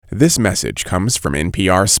This message comes from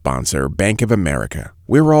NPR sponsor Bank of America.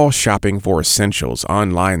 We're all shopping for essentials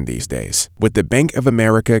online these days. With the Bank of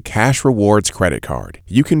America Cash Rewards credit card,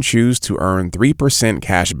 you can choose to earn 3%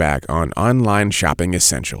 cash back on online shopping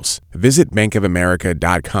essentials. Visit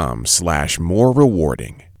bankofamerica.com/more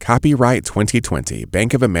rewarding. Copyright 2020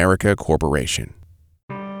 Bank of America Corporation.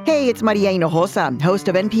 Hey, it's Maria Hinojosa, host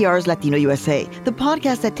of NPR's Latino USA, the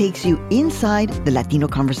podcast that takes you inside the Latino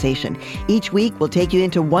conversation. Each week, we'll take you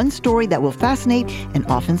into one story that will fascinate and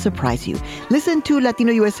often surprise you. Listen to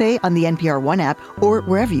Latino USA on the NPR One app or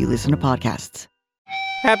wherever you listen to podcasts.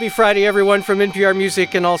 Happy Friday, everyone, from NPR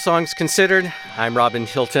Music and All Songs Considered. I'm Robin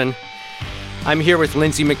Hilton. I'm here with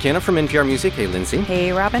Lyndsey McKenna from NPR Music. Hey, Lyndsey.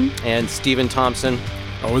 Hey, Robin. And Stephen Thompson.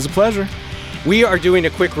 Always a pleasure. We are doing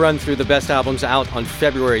a quick run through the best albums out on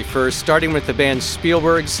February 1st, starting with the band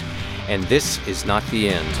Spielbergs, and This Is Not the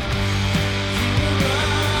End.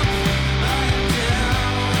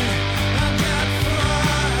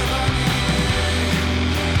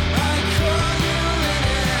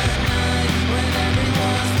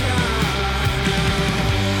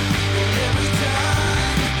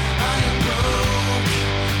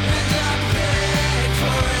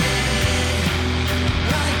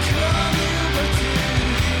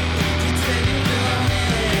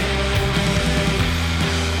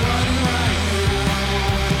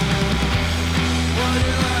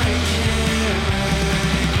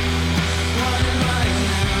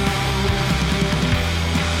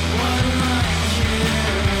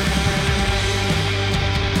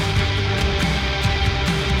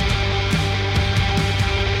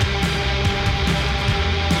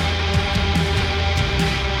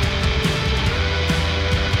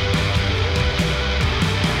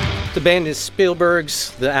 The band is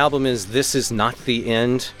Spielbergs. The album is This Is Not the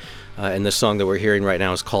End. And the song that we're hearing right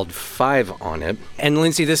now is called 5 on it. And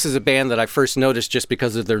Lyndsey, this is a band that I first noticed just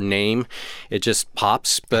because of their name. It just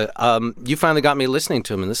pops. But you finally got me listening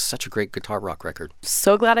to them, and this is such a great guitar rock record.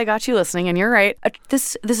 So glad I got you listening, and you're right.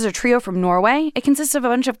 This is a trio from Norway. It consists of a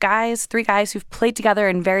bunch of guys, 3 guys who've played together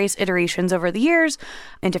in various iterations over the years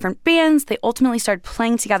in different bands. They ultimately started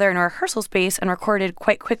playing together in a rehearsal space and recorded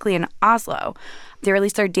quite quickly in Oslo. They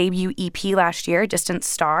released their debut EP last year, Distant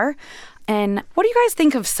Star. And what do you guys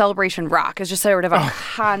think of Celebration Rock as just sort of a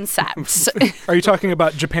concept? Are you talking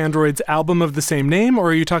about Japandroid's album of the same name, or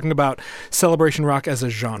are you talking about Celebration Rock as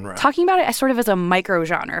a genre? Talking about it as sort of as a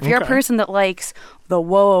micro-genre. If you're a person that likes the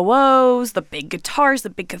whoa-whoa-whoas, the big guitars,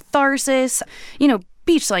 the big catharsis,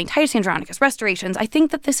 beach slang, Titus Andronicus, restorations, I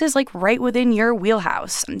think that this is like right within your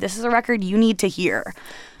wheelhouse. This is a record you need to hear.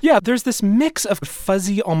 Yeah, there's this mix of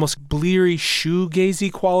fuzzy, almost bleary,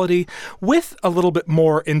 shoegazy quality with a little bit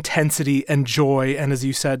more intensity and joy and, as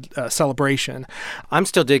you said, celebration. I'm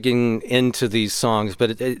still digging into these songs,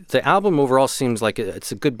 but the album overall seems like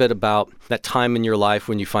it's a good bit about that time in your life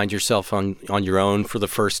when you find yourself on your own for the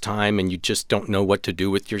first time and you just don't know what to do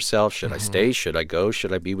with yourself. Should I stay? Should I go?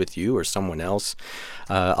 Should I be with you or someone else?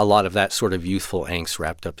 A lot of that sort of youthful angst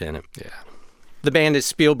wrapped up in it. Yeah. The band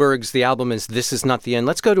is Spielbergs. The album is This Is Not the End.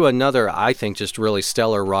 Let's go to another, I think, just really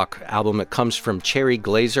stellar rock album. It comes from Cherry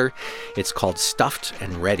Glazerr. It's called Stuffed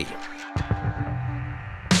and Ready.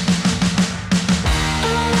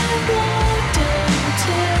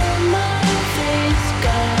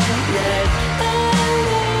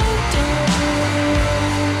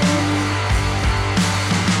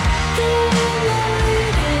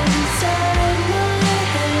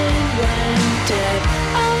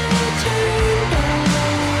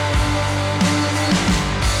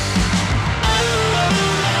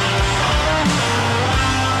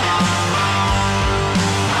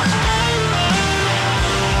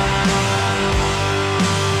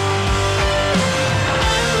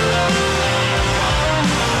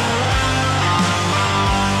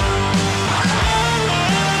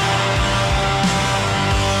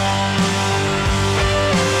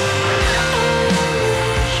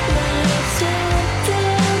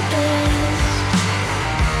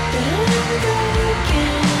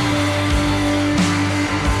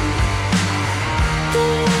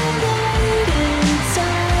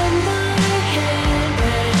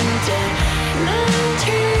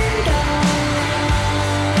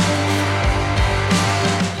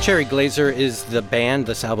 Cherry Glazerr is the band.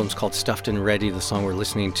 This album's called Stuffed and Ready. The song we're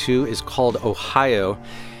listening to is called Ohio.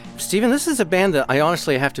 Stephen, this is a band that I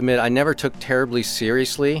honestly have to admit I never took terribly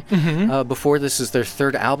seriously before. This is their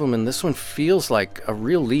third album, and this one feels like a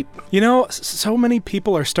real leap. You know, so many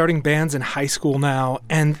people are starting bands in high school now,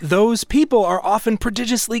 and those people are often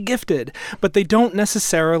prodigiously gifted, but they don't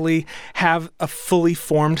necessarily have a fully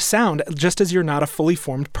formed sound, just as you're not a fully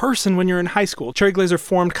formed person when you're in high school. Cherry Glazerr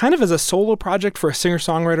formed kind of as a solo project for a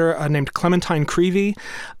singer-songwriter named Clementine Creevy,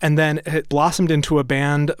 and then it blossomed into a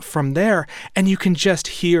band from there, and you can just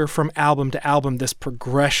hear from album to album this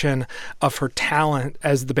progression of her talent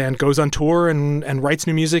as the band goes on tour and writes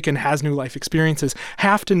new music and has new life experiences.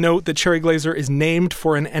 Have to note that Cherry Glazerr is named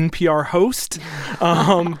for an NPR host.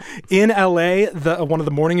 In LA, one of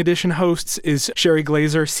the morning edition hosts is Cherry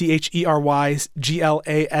Glazerr, CherryGlaser.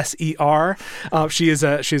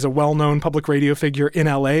 She is a well-known public radio figure in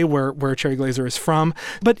LA where Cherry Glazerr is from.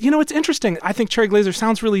 But, you know, it's interesting. I think Cherry Glazerr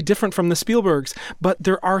sounds really different from the Spielbergs, but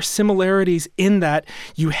there are similarities in that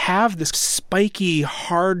you have this spiky,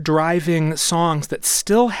 hard-driving songs that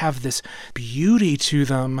still have this beauty to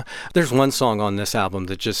them. There's one song on this album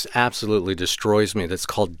that just absolutely destroys me that's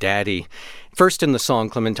called Daddy. First in the song,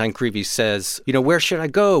 Clementine Creevy says, you know, where should I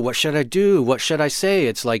go? What should I do? What should I say?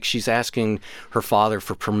 It's like she's asking her father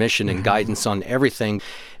for permission and guidance on everything.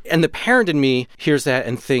 And the parent in me hears that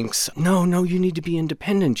and thinks, no, you need to be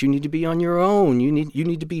independent. You need to be on your own. You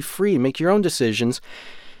need to be free, make your own decisions.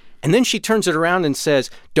 And then she turns it around and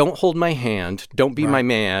says, don't hold my hand. Don't be my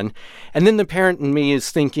man. And then the parent in me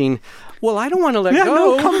is thinking, well, I don't want to let go.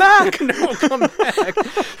 No, come back. No, come back.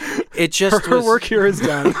 It just her work here is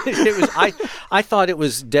done. I thought it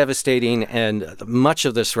was devastating, and much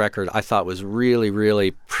of this record I thought was really,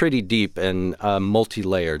 really pretty deep and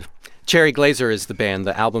multi-layered. Cherry Glazerr is the band.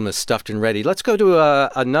 The album is Stuffed and Ready. Let's go to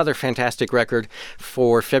another fantastic record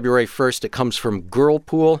for February 1st. It comes from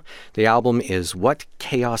Girlpool. The album is What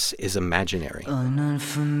Chaos is Imaginary. An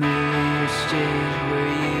unfamiliar state where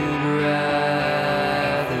you'd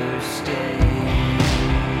rather stay.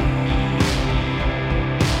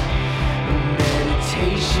 A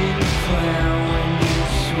meditation plan when you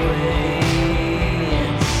sway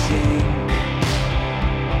and sink.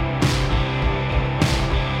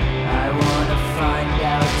 I wanna find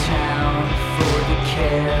out town for the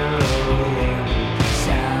caroling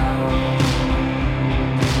sounds.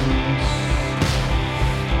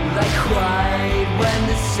 Like white when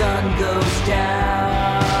the sun goes down.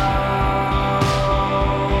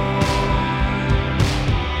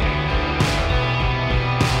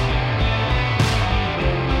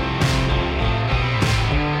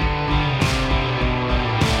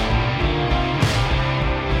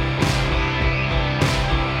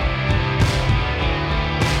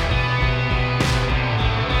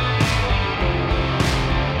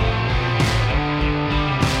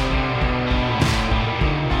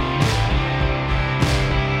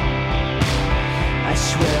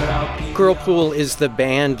 Girlpool is the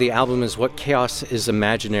band. The album is What Chaos is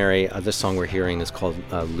Imaginary. The song we're hearing is called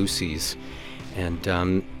Lucy's. And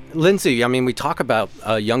Lyndsey, I mean, we talk about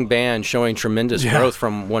a young band showing tremendous growth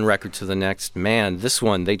from one record to the next. Man, this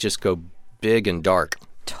one, they just go big and dark.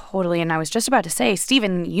 Totally. And I was just about to say,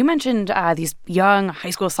 Stephen, you mentioned these young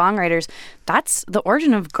high school songwriters. That's the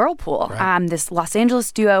origin of Girlpool. Right. This Los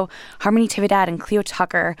Angeles duo, Harmony Tividad and Cleo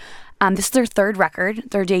Tucker. This is their third record.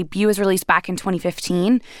 Their debut was released back in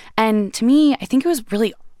 2015. And to me, I think it was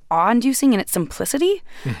really awe-inducing in its simplicity,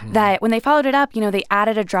 that when they followed it up, you know, they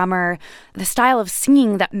added a drummer, the style of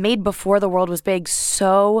singing that made Before the World Was Big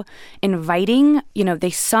so inviting. You know, they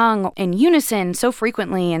sung in unison so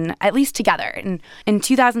frequently and at least together. And in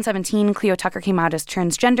 2017, Cleo Tucker came out as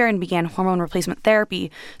transgender and began hormone replacement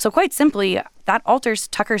therapy. So quite simply, that alters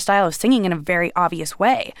Tucker's style of singing in a very obvious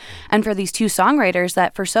way. And for these two songwriters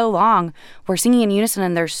that for so long were singing in unison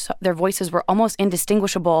and their voices were almost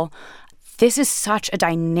indistinguishable, this is such a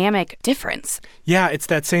dynamic difference. Yeah, it's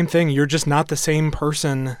that same thing. You're just not the same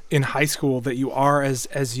person in high school that you are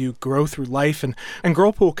as you grow through life. And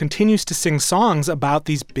Girlpool continues to sing songs about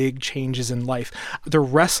these big changes in life. They're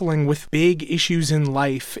wrestling with big issues in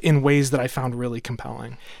life in ways that I found really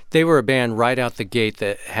compelling. They were a band right out the gate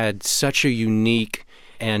that had such a unique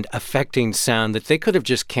and affecting sound that they could have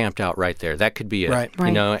just camped out right there. That could be it, right.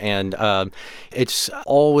 You know. And it's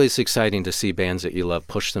always exciting to see bands that you love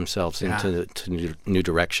push themselves into new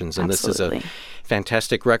directions. And Absolutely. This is a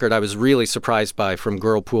fantastic record. I was really surprised by from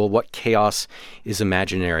Girlpool, What Chaos is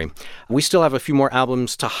Imaginary. We still have a few more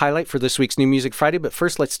albums to highlight for this week's New Music Friday, but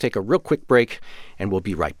first let's take a real quick break, and we'll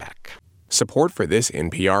be right back. Support for this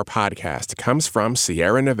NPR podcast comes from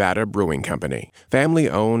Sierra Nevada Brewing Company,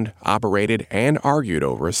 family-owned, operated, and argued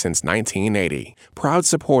over since 1980. Proud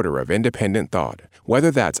supporter of independent thought.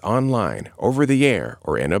 whether that's online, over the air,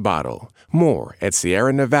 or in a bottle. More at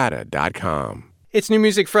sierranevada.com. It's New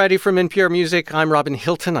Music Friday from NPR Music. I'm Robin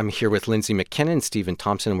Hilton. I'm here with Lyndsey, McKenna, and Stephen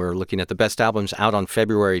Thompson. We're looking at the best albums out on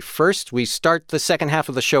February 1st. We start the second half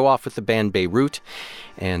of the show off with the band Beirut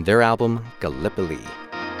and their album Gallipoli.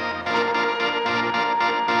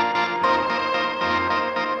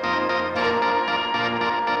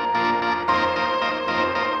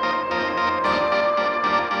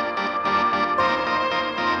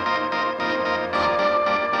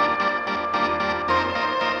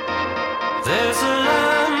 There's a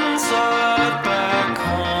landslide back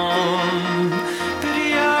home,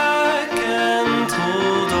 pity I can't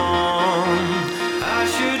hold on. I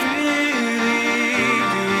should really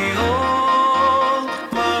be old,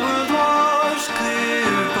 my world washed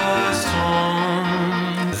clear by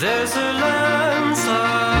storm. There's a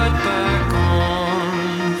landslide back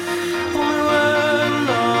home, only when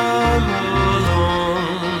I'm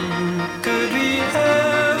alone. Could we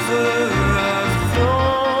ever have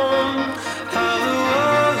known how the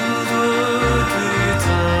world would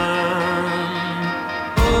return?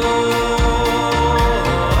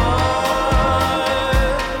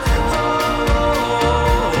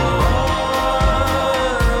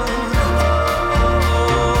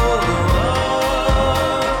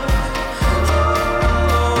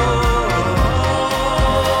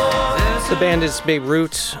 The band is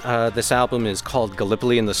Beirut. This album is called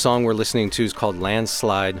Gallipoli, and the song we're listening to is called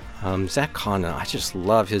Landslide. Zach Conner, I just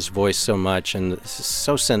love his voice so much, and this is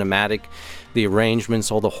so cinematic. The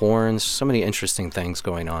arrangements, all the horns, so many interesting things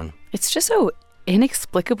going on. It's just so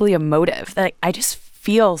inexplicably emotive that I just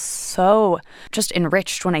feel so just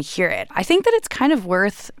enriched when I hear it. I think that it's kind of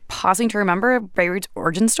worth pausing to remember Beirut's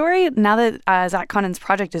origin story. Now that Zach Conner's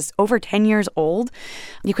project is over 10 years old,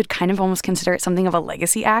 you could kind of almost consider it something of a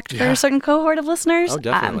legacy act for a certain cohort of listeners. Oh,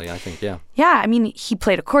 definitely, I think, yeah. Yeah, I mean, he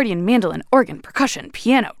played accordion, mandolin, organ, percussion,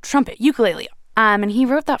 piano, trumpet, ukulele. And he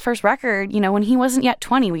wrote that first record, when he wasn't yet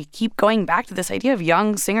 20. We keep going back to this idea of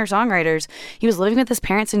young singer-songwriters. He was living with his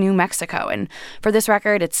parents in New Mexico. And for this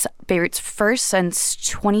record, it's Beirut's first since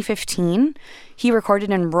 2015. He recorded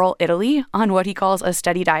in rural Italy on what he calls a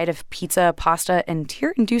steady diet of pizza, pasta, and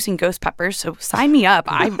tear-inducing ghost peppers. So sign me up.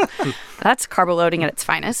 That's carbo loading at its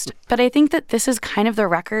finest. But I think that this is kind of the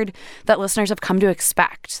record that listeners have come to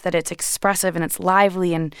expect, that it's expressive and it's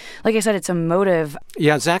lively. And like I said, it's emotive.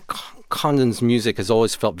 Yeah, Zach Conner's music has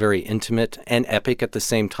always felt very intimate and epic at the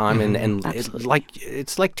same time, and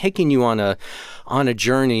it's like taking you on a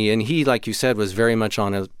journey. And he, like you said, was very much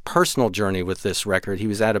on a personal journey with this record. He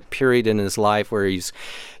was at a period in his life where he's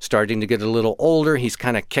starting to get a little older. He's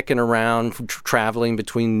kind of kicking around, traveling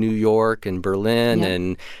between New York and Berlin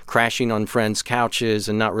and crashing on friends' couches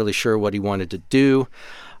and not really sure what he wanted to do.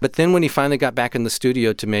 But then when he finally got back in the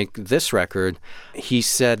studio to make this record, he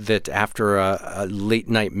said that after a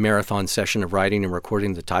late-night marathon session of writing and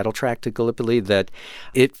recording the title track to Gallipoli, that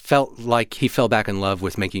it felt like he fell back in love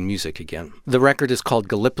with making music again. The record is called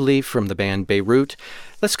Gallipoli from the band Beirut.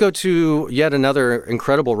 Let's go to yet another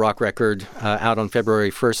incredible rock record out on February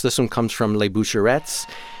 1st. This one comes from Les Butcherettes.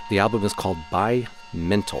 The album is called By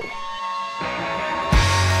Mental.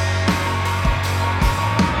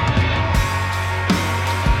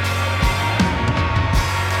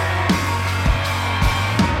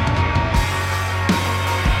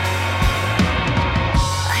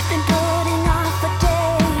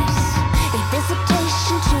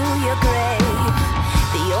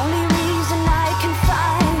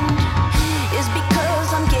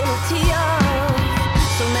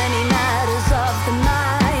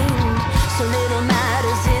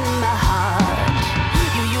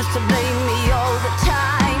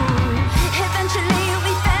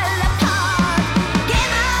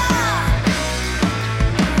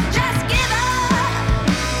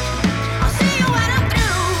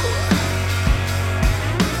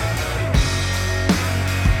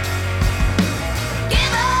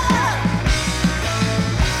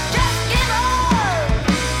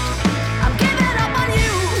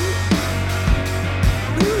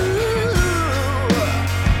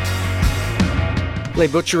 Les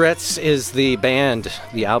Butcherettes is the band.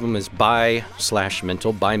 The album is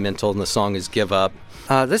By/Mental, and the song is Give Up.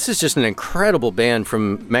 This is just an incredible band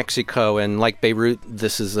from Mexico, and like Beirut,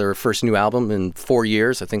 this is their first new album in 4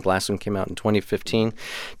 years. I think last one came out in 2015.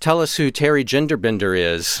 Tell us who Terry Genderbender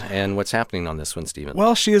is and what's happening on this one, Stephen.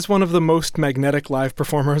 Well, she is one of the most magnetic live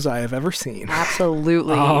performers I have ever seen.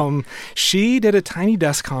 Absolutely. She did a Tiny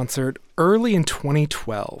Desk concert early in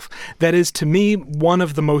 2012. That is, to me, one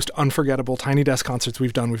of the most unforgettable Tiny Desk concerts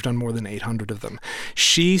we've done. We've done more than 800 of them.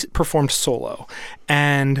 She performed solo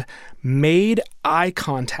and made eye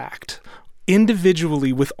contact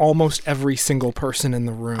individually with almost every single person in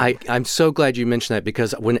the room. I'm so glad you mentioned that,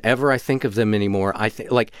 because whenever I think of them anymore, I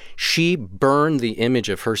think like she burned the image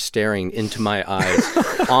of her staring into my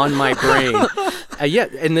eyes on my brain.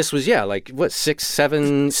 And this was,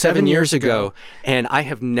 seven years ago. And I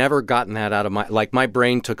have never gotten that out of my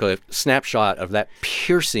brain took a snapshot of that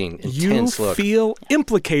piercing, intense look. You feel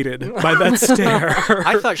implicated by that stare.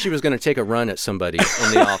 I thought she was going to take a run at somebody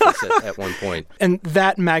in the office at one point. And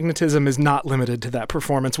that magnetism is not limited to that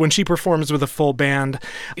performance. When she performs with a full band,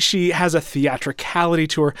 she has a theatricality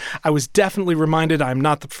to her. I was definitely reminded, I'm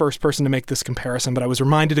not the first person to make this comparison, but I was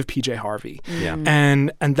reminded of PJ Harvey. Yeah.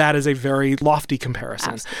 And that is a very lofty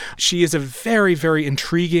comparison. Absolutely. She is a very, very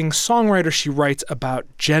intriguing songwriter. She writes about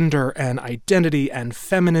gender and identity and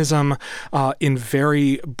feminism in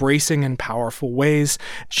very bracing and powerful ways.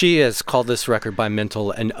 She has called this record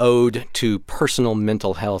Bimental an ode to personal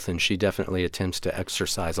mental health, and she definitely attempts to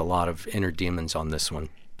exercise a lot of inner demons on this one.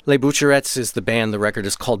 Les Butcherettes is the band. The record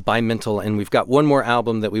is called Bimental, and we've got one more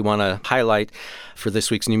album that we want to highlight for this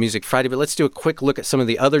week's New Music Friday. But let's do a quick look at some of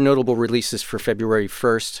the other notable releases for February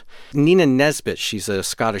 1st. Nina Nesbitt, she's a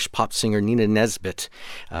Scottish pop singer. Nina Nesbitt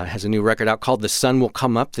has a new record out called The Sun Will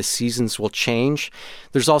Come Up, The Seasons Will Change.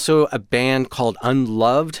 There's also a band called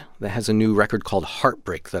Unloved that has a new record called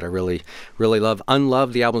Heartbreak that I really, really love.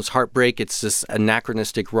 Unloved, the album's Heartbreak. It's this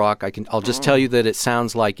anachronistic rock. I'll just tell you that it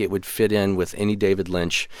sounds like it would fit in with any David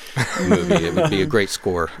Lynch movie. It would be a great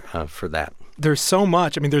score for that. There's so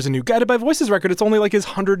much. I mean, there's a new Guided by Voices record. It's only like his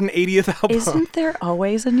 180th album. Isn't there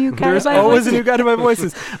always a new Guided There's by Voices? always a new Guided by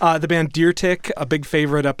Voices. The band Deer Tick, a big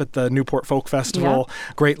favorite up at the Newport Folk Festival.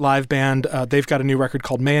 Yeah. Great live band. They've got a new record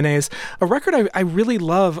called Mayonnaise. A record I really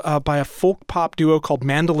love by a folk pop duo called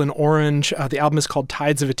Mandolin Orange. The album is called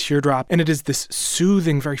Tides of a Teardrop. And it is this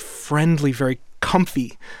soothing, very friendly, very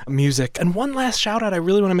comfy music. And one last shout out I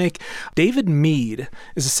really want to make. David Meade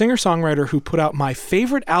is a singer-songwriter who put out my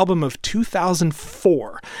favorite album of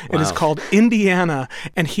 2004. It is called Indiana,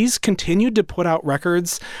 and he's continued to put out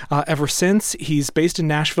records ever since. He's based in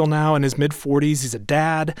Nashville now, in his mid-40s. He's a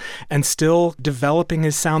dad and still developing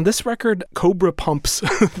his sound. This record, Cobra Pumps,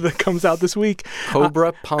 that comes out this week.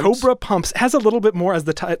 Cobra Pumps? Cobra Pumps has a little bit more, as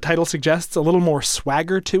the title suggests, a little more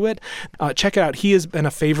swagger to it. Check it out. He has been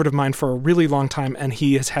a favorite of mine for a really long time, and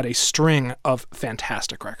he has had a string of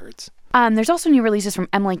fantastic records. There's also new releases from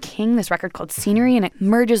Emily King, this record called Scenery, and it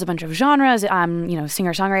merges a bunch of genres,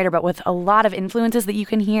 singer-songwriter, but with a lot of influences that you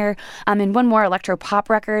can hear. And one more electro-pop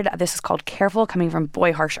record. This is called Careful, coming from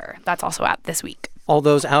Boy Harsher. That's also out this week. All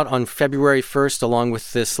those out on February 1st, along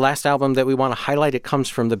with this last album that we want to highlight. It comes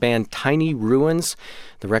from the band Tiny Ruins.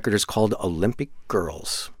 The record is called Olympic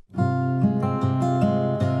Girls.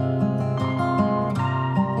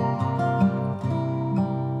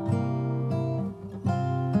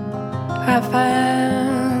 I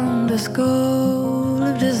found a school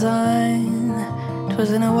of design.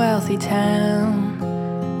 'Twas in a wealthy town.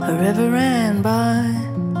 A river ran by.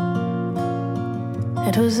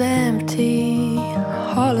 It was empty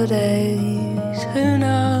holidays. Who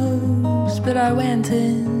knows? But I went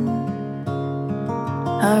in.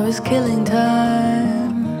 I was killing time.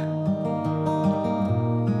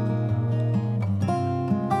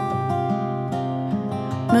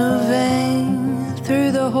 Moving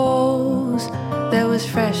through the halls, there was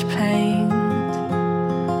fresh paint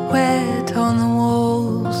wet on the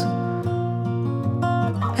walls.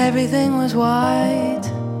 Everything was white,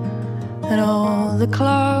 and all the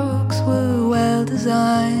clocks were well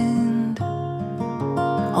designed,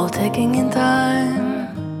 all ticking in time.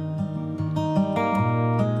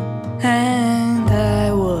 And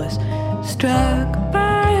I was struck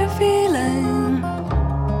by a feeling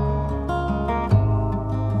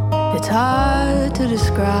it's hard to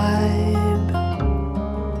describe.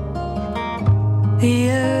 The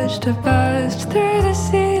urge to burst through the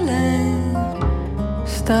ceiling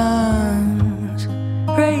stuns,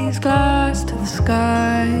 raise glass to the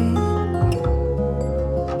sky,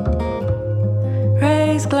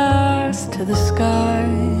 raise glass to the sky.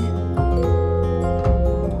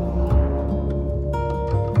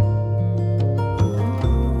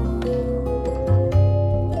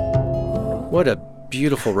 What a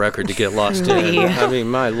beautiful record to get lost in. I mean,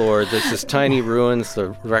 my Lord, this is Tiny Ruins.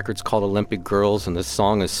 The record's called Olympic Girls, and the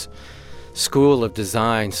song is School of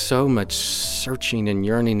Design. So much searching and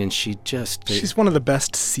yearning, and she's one of the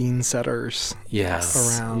best scene setters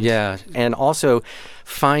around. Yeah, and also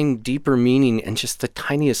find deeper meaning in just the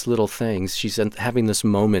tiniest little things. She's having this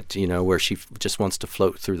moment, where she just wants to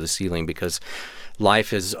float through the ceiling because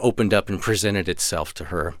life has opened up and presented itself to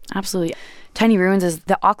her. Absolutely. Tiny Ruins is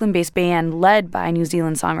the Auckland-based band led by New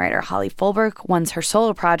Zealand songwriter Holly Fulberg. One's her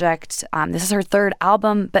solo project. This is her third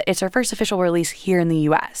album, but it's her first official release here in the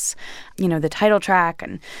U.S. You know, the title track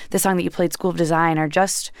and the song that you played, School of Design, are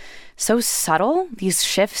just so subtle. These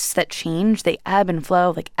shifts that change, they ebb and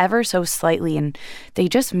flow like ever so slightly, and they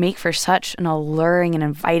just make for such an alluring and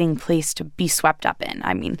inviting place to be swept up in.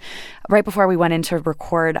 I mean, right before we went in to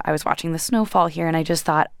record, I was watching the snowfall here, and I just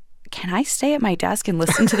thought, can I stay at my desk and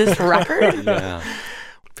listen to this record? Yeah.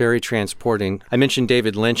 Very transporting. I mentioned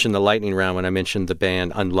David Lynch in the lightning round when I mentioned the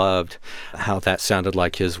band Unloved, how that sounded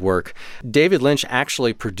like his work. David Lynch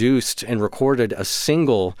actually produced and recorded a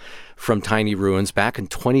single from Tiny Ruins. Back in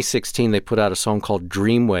 2016, they put out a song called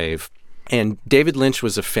Dreamwave. And David Lynch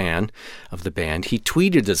was a fan of the band. He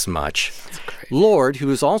tweeted as much. Lorde, who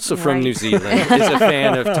is also from New Zealand, is a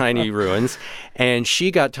fan of Tiny Ruins. And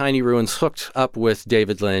she got Tiny Ruins hooked up with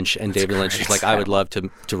David Lynch. And David Lynch was like, I would love to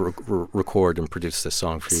record and produce this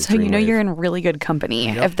song for you. So you know you're in really good company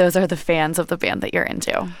if those are the fans of the band that you're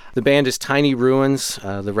into. The band is Tiny Ruins.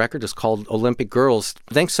 The record is called Olympic Girls.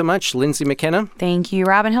 Thanks so much, Lyndsey McKenna. Thank you,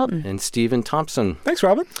 Robin Hilton. And Stephen Thompson. Thanks,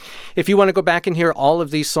 Robin. If you want to go back and hear all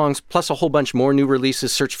of these songs, plus a whole bunch more new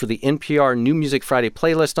releases, search for the NPR New Music Friday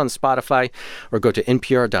playlist on Spotify or go to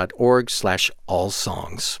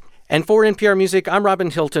npr.org/allsongs. And for NPR Music, I'm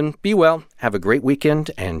Robin Hilton. Be well, have a great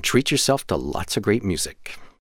weekend, and treat yourself to lots of great music.